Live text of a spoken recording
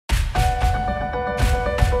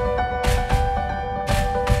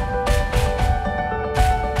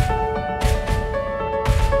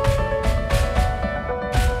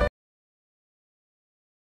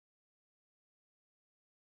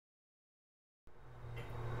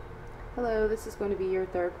Hello, this is going to be your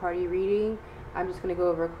third party reading. I'm just going to go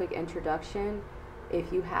over a quick introduction.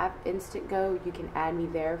 If you have Instant Go, you can add me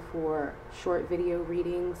there for short video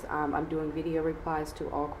readings. I'm doing video replies to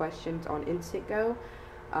all questions on Instant Go.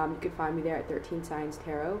 You can find me there at 13 Signs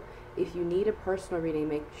Tarot. If you need a personal reading,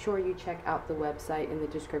 make sure you check out the website in the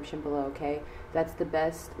description below, okay? That's the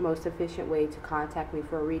best, most efficient way to contact me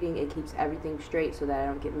for a reading. It keeps everything straight so that I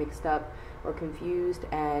don't get mixed up or confused,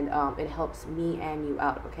 and it helps me and you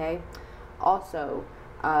out, okay? Also,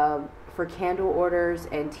 for candle orders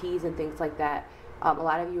and teas and things like that, a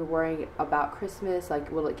lot of you are worrying about Christmas, like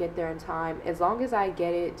will it get there in time? As long as I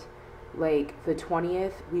get it like the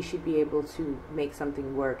 20th, we should be able to make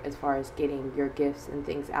something work as far as getting your gifts and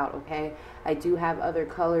things out, okay? I do have other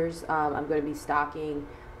colors I'm going to be stocking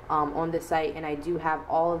on the site, and I do have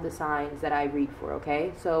all of the signs that I read for,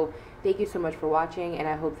 okay? So thank you so much for watching, and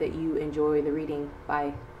I hope that you enjoy the reading.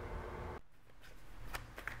 Bye.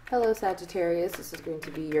 Hello Sagittarius, this is going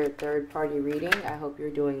to be your third party reading. I hope you're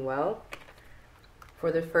doing well.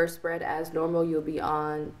 For the first spread, as normal, you'll be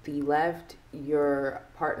on the left. Your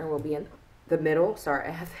partner will be in the middle. Sorry,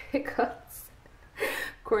 I have hiccups.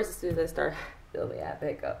 Of course, as soon as I start filming, I have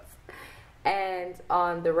hiccups. And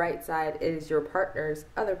on the right side is your partner's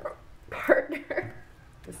other partner.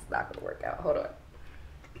 This is not going to work out. Hold on.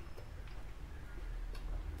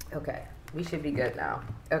 Okay, we should be good now.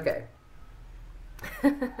 Okay.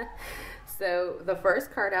 So the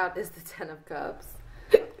first card out is the Ten of Cups.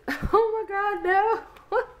 Oh my God, no!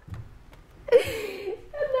 Not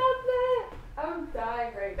that. I'm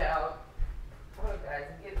dying right now. Oh guys,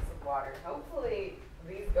 I'm getting some water. Hopefully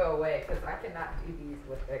these go away because I cannot do these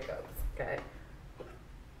with hiccups. Okay.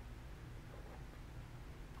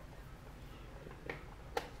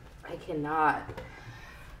 I cannot.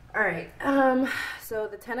 All right. So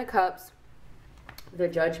the Ten of Cups, the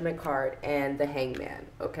Judgment card, and the Hangman,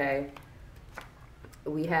 okay?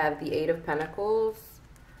 We have the Eight of Pentacles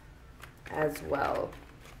as well.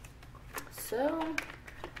 So,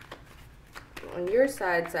 on your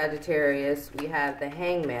side, Sagittarius, we have the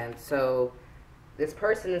Hangman. So, this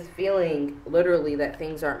person is feeling literally that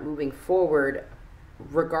things aren't moving forward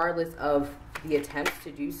regardless of the attempts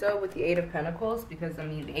to do so with the Eight of Pentacles, because, I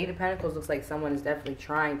mean, the Eight of Pentacles looks like someone is definitely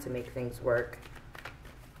trying to make things work.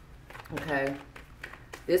 Okay.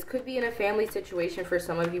 This could be in a family situation for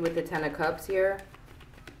some of you with the Ten of Cups here,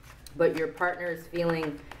 but your partner is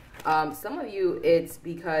feeling, some of you, it's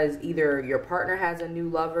because either your partner has a new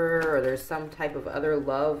lover or there's some type of other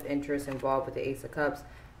love interest involved with the Ace of Cups.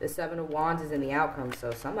 The Seven of Wands is in the outcome,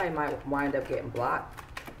 so somebody might wind up getting blocked.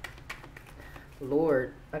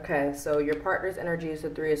 Lord. Okay, so your partner's energy is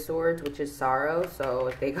the Three of Swords, which is sorrow. So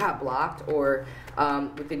if they got blocked, or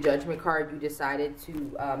with the Judgment card, you decided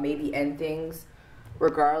to maybe end things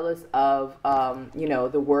regardless of, you know,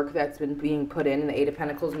 the work that's been being put in the Eight of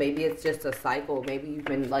Pentacles. Maybe it's just a cycle. Maybe you've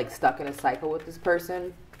been, like, stuck in a cycle with this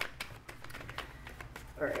person.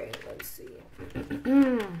 All right, let's see.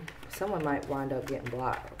 Someone might wind up getting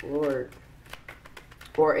blocked. Lord.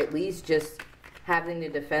 Or at least just having to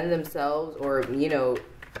defend themselves, or, you know,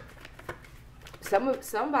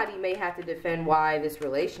 somebody may have to defend why this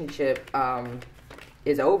relationship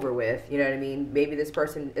is over with. You know what I mean? Maybe this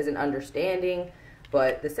person isn't understanding.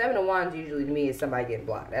 But the Seven of Wands usually to me is somebody getting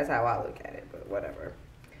blocked. That's how I look at it, but whatever.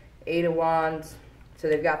 Eight of Wands. So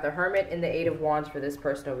they've got the Hermit and the Eight of Wands for this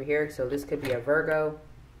person over here. So this could be a Virgo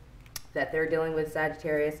that they're dealing with,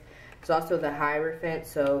 Sagittarius. It's also the Hierophant.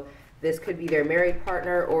 So this could be their married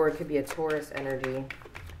partner, or it could be a Taurus energy.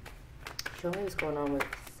 Show me what's going on with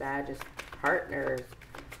Sagittarius partner's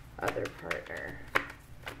other partner.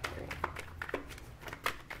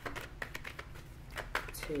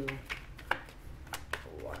 3, 2,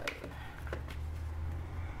 1.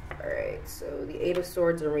 Alright, so the Eight of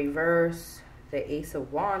Swords in reverse. The Ace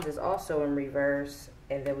of Wands is also in reverse.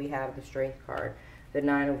 And then we have the Strength card, the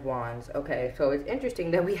Nine of Wands. Okay, so it's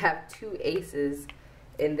interesting that we have two aces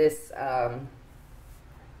in this.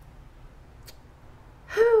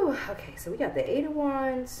 Okay, so we got the Eight of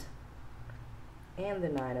Wands and the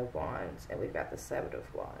Nine of Wands. And we've got the Seven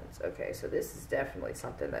of Wands. Okay, so this is definitely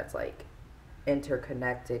something that's like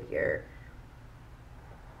interconnected here.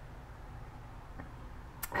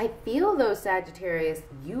 I feel though, Sagittarius,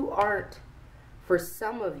 you aren't, for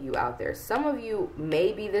some of you out there, some of you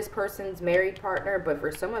may be this person's married partner, but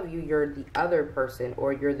for some of you, you're the other person,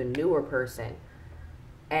 or you're the newer person.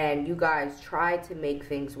 And you guys tried to make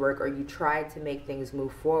things work, or you tried to make things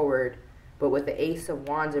move forward, but with the Ace of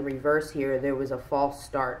Wands in reverse here, there was a false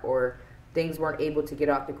start, or things weren't able to get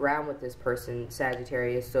off the ground with this person,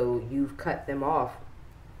 Sagittarius, so you've cut them off.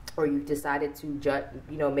 or you've decided to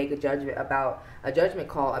make a judgment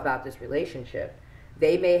call about this relationship.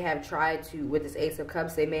 They may have tried to, with this Ace of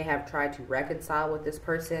Cups, they may have tried to reconcile with this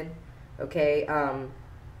person, okay?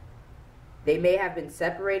 They may have been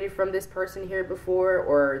separated from this person here before,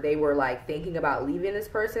 or they were like thinking about leaving this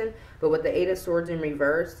person, but with the Eight of Swords in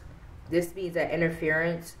reverse, this means that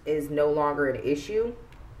interference is no longer an issue.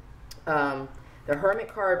 The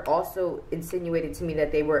Hermit card also insinuated to me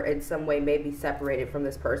that they were in some way maybe separated from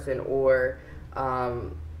this person, or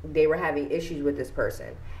they were having issues with this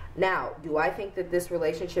person. Now, do I think that this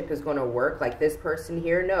relationship is going to work like this person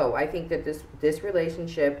here? No, I think that this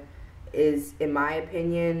relationship is, in my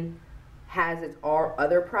opinion, has its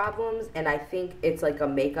other problems, and I think it's like a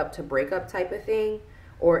makeup to breakup type of thing,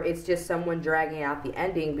 or it's just someone dragging out the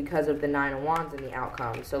ending because of the Nine of Wands and the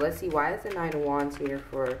outcome. So let's see, why is the Nine of Wands here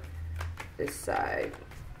for this side?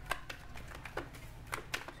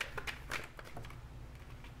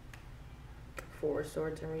 Four of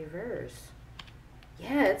Swords in reverse.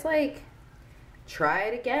 Yeah, it's like, try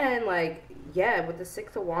it again. Like, yeah, with the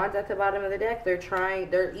Six of Wands at the bottom of the deck,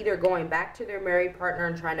 they're either going back to their married partner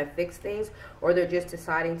and trying to fix things, or they're just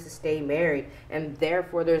deciding to stay married, and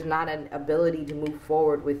therefore there's not an ability to move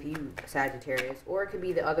forward with you, Sagittarius. Or it could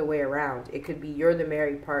be the other way around. It could be you're the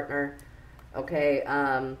married partner, okay?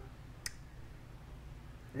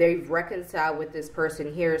 They've reconciled with this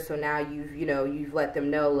person here, so now you've let them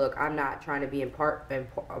know, look, I'm not trying to be a part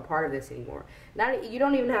of this anymore. You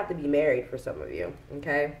don't even have to be married for some of you,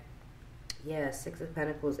 okay? Yeah, Six of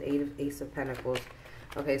Pentacles, Ace of Pentacles.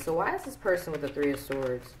 Okay, so why is this person with the Three of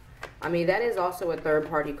Swords? I mean, that is also a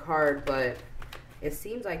third-party card, but it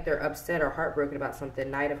seems like they're upset or heartbroken about something.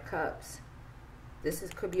 Knight of Cups.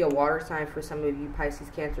 Could be a water sign for some of you, Pisces,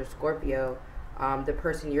 Cancer, Scorpio. The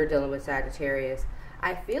person you're dealing with, Sagittarius.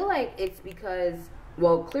 I feel like it's because,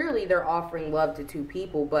 well, clearly they're offering love to two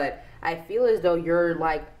people, but I feel as though you're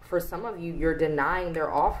like, for some of you, you're denying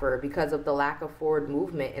their offer because of the lack of forward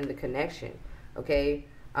movement in the connection, okay?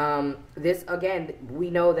 This, again, we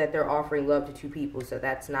know that they're offering love to two people, so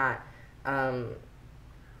that's not, yeah,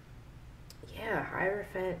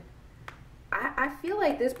 Hierophant. I feel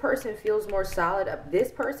like this person feels more solid.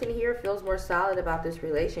 This person here feels more solid about this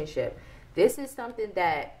relationship. This is something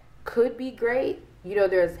that could be great. You know,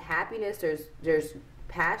 there's happiness, there's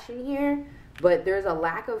passion here, but there's a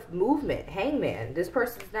lack of movement. Hangman. This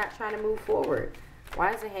person's not trying to move forward.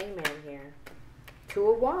 Why is a Hangman here?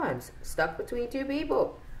 Two of Wands. Stuck between two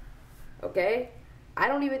people. Okay? I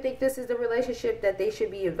don't even think this is the relationship that they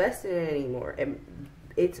should be invested in anymore. And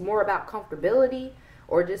it's more about comfortability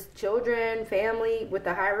or just children, family. With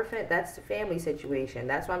the Hierophant, that's the family situation.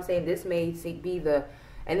 That's why I'm saying this may be the...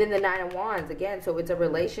 And then the Nine of Wands, again, so it's a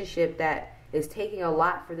relationship that is taking a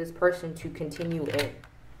lot for this person to continue in,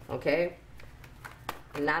 okay?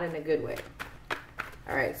 Not in a good way.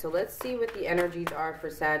 All right, so let's see what the energies are for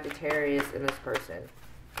Sagittarius and this person.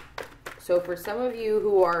 So for some of you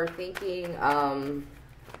who are thinking,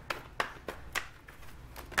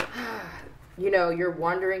 you know, you're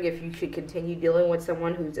wondering if you should continue dealing with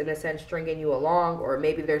someone who's in a sense stringing you along, or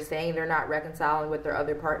maybe they're saying they're not reconciling with their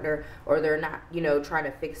other partner, or they're not, you know, trying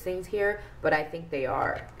to fix things here, but I think they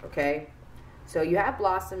are, okay? So you have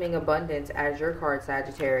Blossoming Abundance as your card,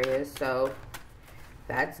 Sagittarius, so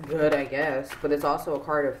that's good, I guess, but it's also a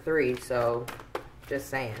card of 3, so just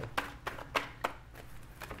saying.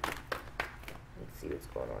 Let's see what's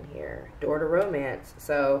going on here. Door to Romance,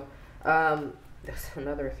 so, that's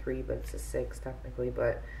another 3, but it's a 6 technically.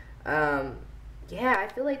 But yeah, I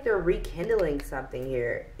feel like they're rekindling something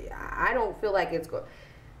here. I don't feel like it's going.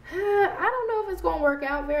 I don't know if it's going to work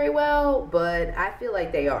out very well, but I feel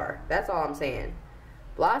like they are. That's all I'm saying.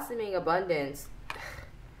 Blossoming Abundance.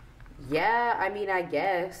 Yeah, I mean, I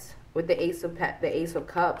guess with the Ace of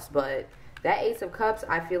Cups, but that Ace of Cups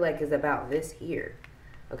I feel like is about this here.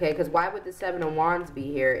 Okay, because why would the Seven of Wands be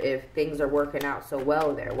here if things are working out so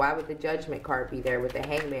well there? Why would the Judgment card be there with the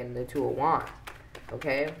Hangman and the Two of Wands?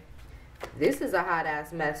 Okay, this is a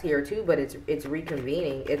hot-ass mess here too, but it's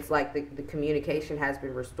reconvening. It's like the communication has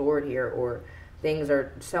been restored here, or things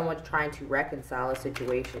are, someone's trying to reconcile a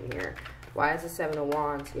situation here. Why is the Seven of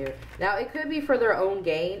Wands here? Now, it could be for their own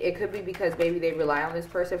gain. It could be because maybe they rely on this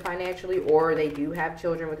person financially, or they do have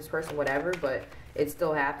children with this person, whatever, but it's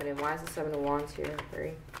still happening. Why is the Seven of Wands here?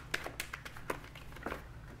 3. Let's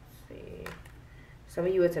see. Some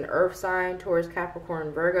of you, it's an earth sign. Taurus,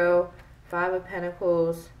 Capricorn, Virgo. 5 of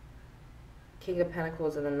Pentacles. King of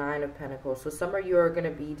Pentacles and the 9 of Pentacles. So some of you are going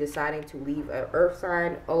to be deciding to leave an earth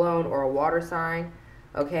sign alone or a water sign.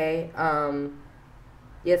 Okay.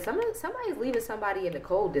 Yeah, somebody's leaving somebody in the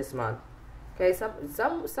cold this month. Okay, some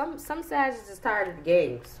Sagittarius is tired of the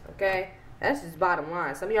games. Okay, that's just bottom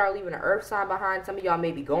line. Some of y'all are leaving an earth sign behind. Some of y'all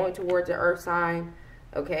may be going towards an earth sign.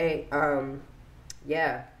 Okay,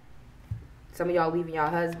 yeah. Some of y'all leaving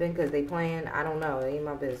y'all husband because they playing. I don't know. It ain't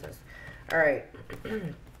my business. All right.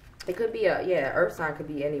 It could be earth sign could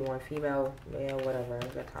be anyone, female, male, whatever. I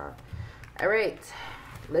got time. All right.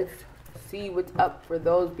 Let's see what's up for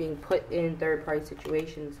those being put in third-party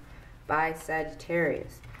situations by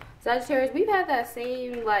Sagittarius. Sagittarius, we've had that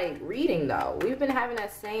same, like, reading, though. We've been having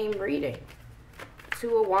that same reading.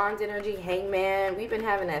 Two of Wands energy, Hangman. We've been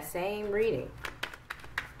having that same reading.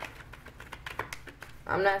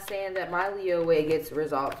 I'm not saying that my Leo way gets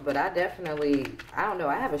results, but I definitely, I don't know,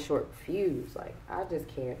 I have a short fuse. Like, I just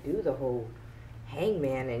can't do the whole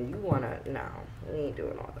Hangman and you want to, no, we ain't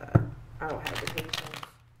doing all that. I don't have the patience.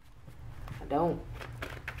 I don't.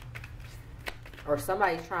 Or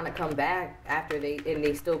somebody's trying to come back after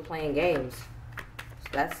they still playing games.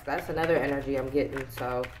 So that's another energy I'm getting.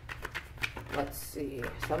 So let's see.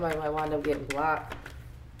 Somebody might wind up getting blocked.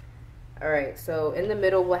 Alright, so in the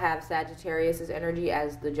middle we'll have Sagittarius' energy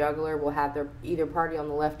as the juggler. We'll have their either party on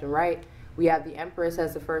the left and right. We have the Empress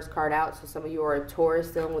as the first card out. So some of you are a Taurus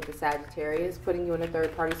dealing with the Sagittarius, putting you in a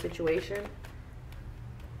third party situation.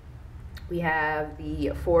 We have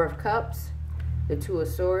the Four of Cups, the Two of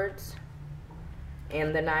Swords,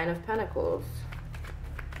 and the Nine of Pentacles.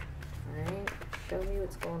 Alright, show me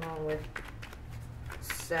what's going on with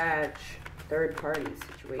Sag third party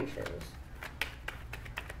situations.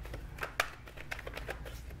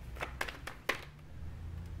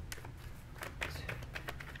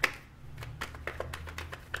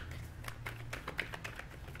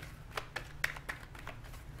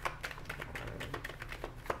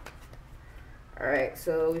 Alright,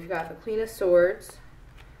 so we've got the Queen of Swords,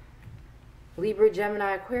 Libra,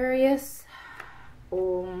 Gemini, Aquarius,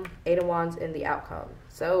 Eight of Wands in the outcome.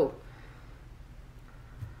 So,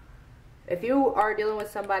 if you are dealing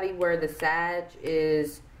with somebody where the Sag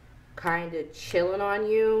is kind of chilling on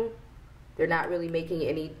you, they're not really making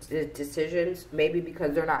any decisions, maybe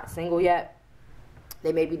because they're not single yet.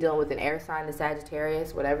 They may be dealing with an air sign, the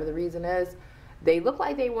Sagittarius, whatever the reason is. They look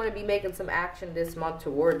like they want to be making some action this month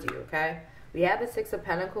towards you, okay? We have the Six of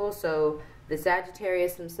Pentacles, so the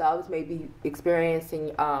Sagittarius themselves may be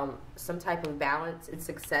experiencing some type of balance and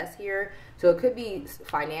success here. So it could be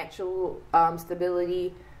financial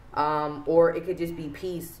stability, or it could just be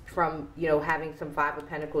peace from, you know, having some Five of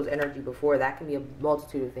Pentacles energy before. That can be a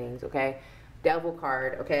multitude of things, okay? Devil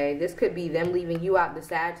card, okay? This could be them leaving you out, the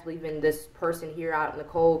Sag leaving this person here out in the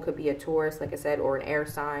cold. Could be a Taurus, like I said, or an air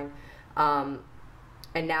sign.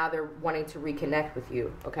 And now they're wanting to reconnect with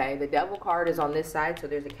you, okay? The Devil card is on this side, so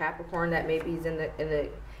there's a Capricorn that maybe is in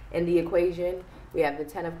the equation. We have the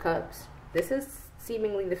Ten of Cups. This is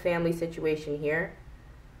seemingly the family situation here,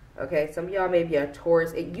 okay? Some of y'all may be a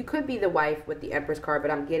Taurus. You could be the wife with the Empress card,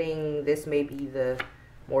 but I'm getting this may be the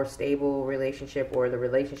more stable relationship, or the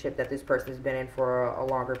relationship that this person's been in for a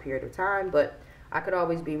longer period of time. But I could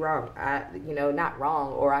always be wrong. You know, not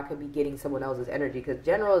wrong, or I could be getting someone else's energy. Because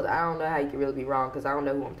generals, I don't know how you can really be wrong, because I don't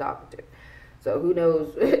know who I'm talking to. So who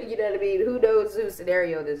knows? You know what I mean? Who knows whose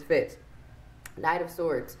scenario this fits? Knight of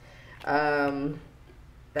Swords.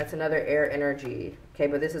 That's another air energy. Okay,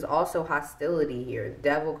 but this is also hostility here.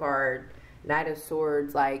 Devil card, Knight of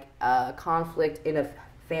Swords, like conflict in a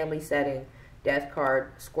family setting. Death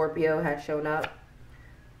card. Scorpio has shown up.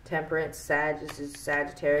 Temperance, this is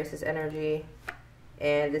Sagittarius' energy.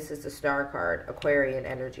 And this is the Star card, Aquarian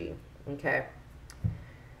energy. Okay.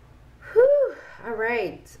 Whew. All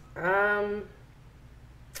right.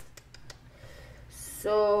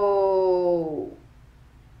 So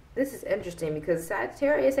this is interesting because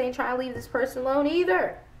Sagittarius ain't trying to leave this person alone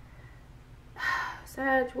either.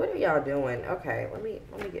 Sag, what are y'all doing? Okay, let me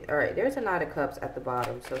get. All right, there's a Knight of Cups at the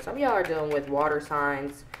bottom. So some of y'all are dealing with water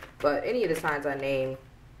signs, but any of the signs I named.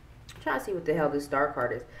 I'm trying to see what the hell this Star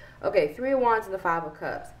card is. Okay, Three of Wands and the Five of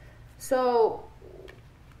Cups. So,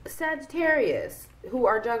 Sagittarius, who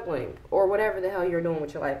are juggling, or whatever the hell you're doing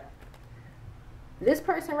with your life. This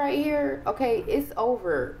person right here, okay, it's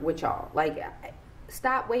over with y'all. Like,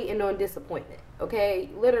 stop waiting on disappointment,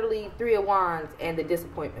 okay? Literally, Three of Wands and the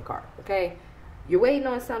disappointment card, okay? You're waiting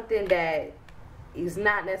on something that is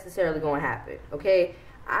not necessarily going to happen, okay?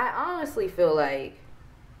 I honestly feel like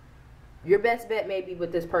your best bet may be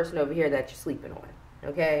with this person over here that you're sleeping on.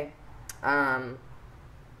 Okay? I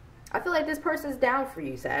feel like this person's down for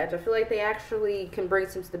you, Sag. I feel like they actually can bring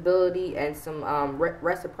some stability and some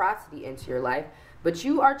reciprocity into your life. But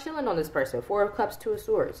you are chilling on this person. Four of Cups, Two of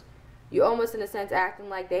Swords. You almost in a sense acting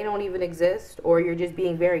like they don't even exist, or you're just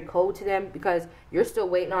being very cold to them because you're still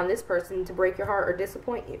waiting on this person to break your heart or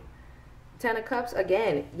disappoint you. 10 of Cups,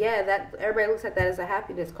 again, yeah, that everybody looks at that as a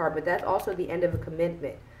happiness card, but that's also the end of a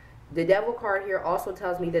commitment. The Devil card here also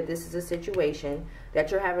tells me that this is a situation that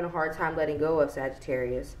you're having a hard time letting go of,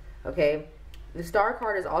 Sagittarius, okay? The Star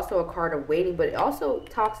card is also a card of waiting, but it also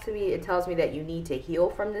talks to me, it tells me that you need to heal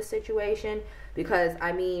from this situation because,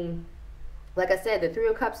 I mean, like I said, the 3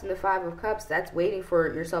 of Cups and the 5 of Cups, that's waiting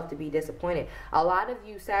for yourself to be disappointed. A lot of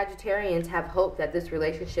you Sagittarians have hope that this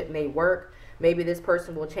relationship may work. Maybe this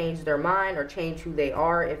person will change their mind or change who they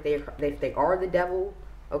are if they are the devil,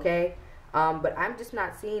 okay? But I'm just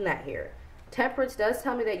not seeing that here. Temperance does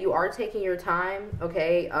tell me that you are taking your time,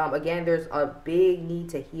 okay? Again, there's a big need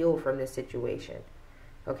to heal from this situation,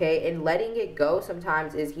 okay? And letting it go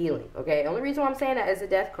sometimes is healing, okay? The only reason why I'm saying that is the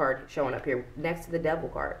Death card showing up here next to the Devil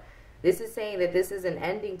card. This is saying that this is an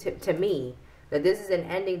ending to me, that this is an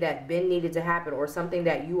ending that been needed to happen or something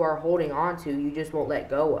that you are holding on to, you just won't let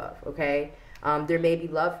go of, okay? There may be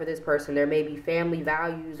love for this person. There may be family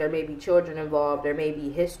values. There may be children involved. There may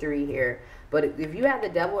be history here. But if you have the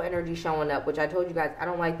Devil energy showing up, which I told you guys, I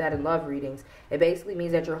don't like that in love readings. It basically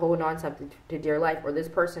means that you're holding on something to dear life, or this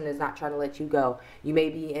person is not trying to let you go. You may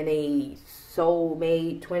be in a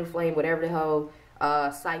soulmate, twin flame, whatever the hell,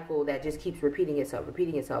 cycle that just keeps repeating itself.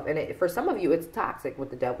 And for some of you, it's toxic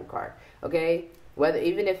with the Devil card, okay?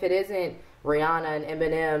 Even if it isn't Rihanna and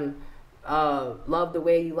Eminem, Love the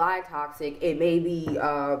Way You Lie toxic, it may be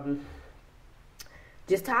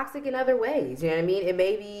just toxic in other ways, you know what I mean? It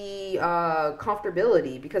may be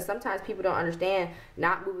comfortability, because sometimes people don't understand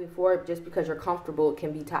not moving forward just because you're comfortable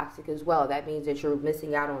can be toxic as well. That means that you're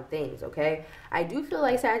missing out on things, okay? I do feel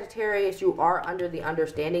like, Sagittarius, you are under the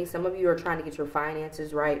understanding. Some of you are trying to get your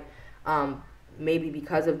finances right, maybe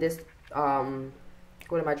because of this, what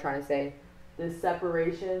am I trying to say? This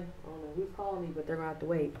separation. I don't know who's calling me, but they're going to have to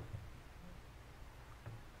wait.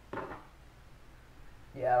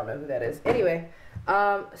 Yeah, I don't know who that is. Anyway,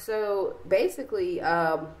 so basically,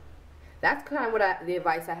 that's kind of what the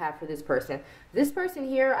advice I have for this person. This person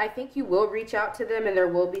here, I think you will reach out to them and there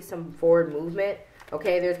will be some forward movement.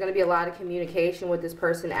 Okay, there's going to be a lot of communication with this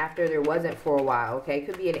person after there wasn't for a while. Okay, it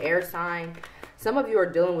could be an air sign. Some of you are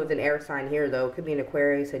dealing with an air sign here, though. It could be an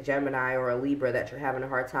Aquarius, a Gemini, or a Libra that you're having a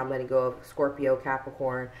hard time letting go of. Scorpio,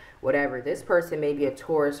 Capricorn, whatever. This person may be a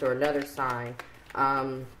Taurus or another sign.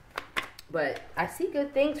 But I see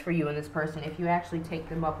good things for you in this person if you actually take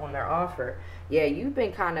them up on their offer. Yeah, you've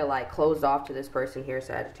been kind of like closed off to this person here,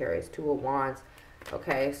 Sagittarius. 2 of Wands.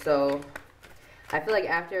 Okay, so I feel like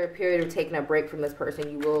after a period of taking a break from this person,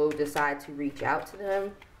 you will decide to reach out to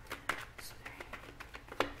them.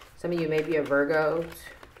 Some of you may be a Virgo.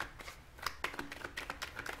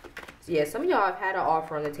 So yeah, some of y'all have had an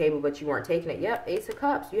offer on the table, but you weren't taking it. Yep, Ace of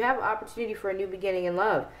Cups. You have an opportunity for a new beginning in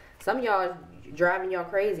love. Some of y'all driving y'all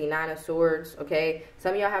crazy. 9 of Swords, okay?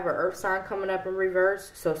 Some of y'all have an earth sign coming up in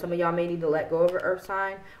reverse, so some of y'all may need to let go of an earth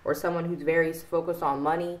sign, or someone who's very focused on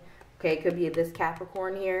money, okay? It could be this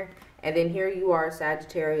Capricorn here. And then here you are,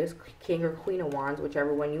 Sagittarius, King or Queen of Wands,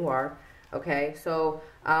 whichever one you are, okay? So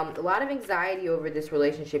a lot of anxiety over this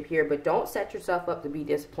relationship here, but don't set yourself up to be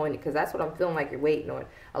disappointed, because that's what I'm feeling like you're waiting on.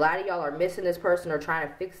 A lot of y'all are missing this person or trying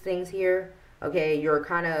to fix things here. Okay, you're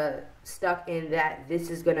kind of stuck in that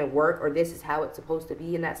this is going to work or this is how it's supposed to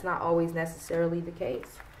be, and that's not always necessarily the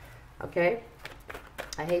case. Okay?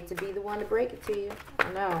 I hate to be the one to break it to you.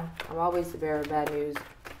 I know. I'm always the bearer of bad news.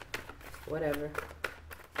 Whatever.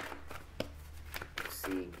 Let's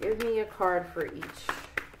see. Give me a card for each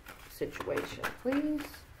situation, please.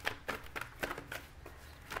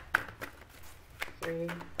 3,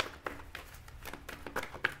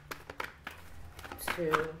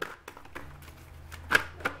 2.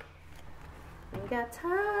 Got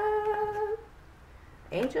time.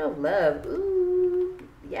 Angel of Love. Ooh.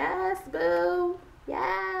 Yes, boo.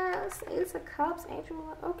 Yes. Ace of Cups. Angel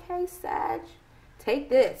of Love. Okay, Sag. Take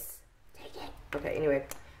this. Take it. Okay, anyway.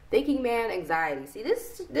 Thinking man, anxiety. See,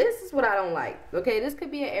 this is what I don't like. Okay, this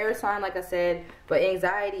could be an air sign, like I said, but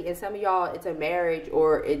anxiety, and some of y'all, it's a marriage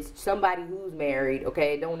or it's somebody who's married.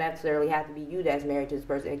 Okay, it don't necessarily have to be you that's married to this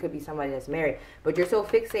person. It could be somebody that's married, but you're so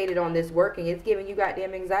fixated on this working, it's giving you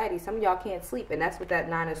goddamn anxiety. Some of y'all can't sleep, and that's what that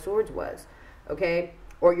 9 of Swords was. Okay,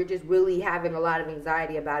 or you're just really having a lot of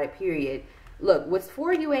anxiety about it, period. Look, what's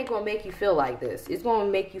for you ain't gonna make you feel like this. It's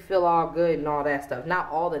gonna make you feel all good and all that stuff. Not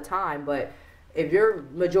all the time, but if you're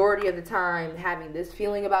majority of the time having this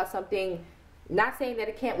feeling about something, Not saying that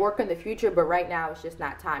it can't work in the future, but right now it's just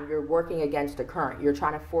not time. You're working against the current. You're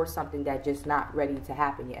trying to force something that's just not ready to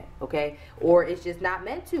happen yet, okay? Or it's just not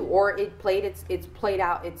meant to, or it's played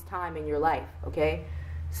out its time in your life, okay?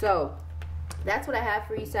 So that's what I have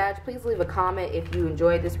for you, Sag. Please leave a comment if you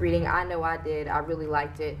enjoyed this reading. I know I did. I really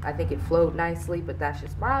liked it. I think it flowed nicely, but that's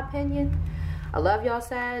just my opinion. I love y'all,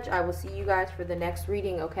 Sag. I will see you guys for the next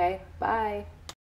reading, okay? Bye.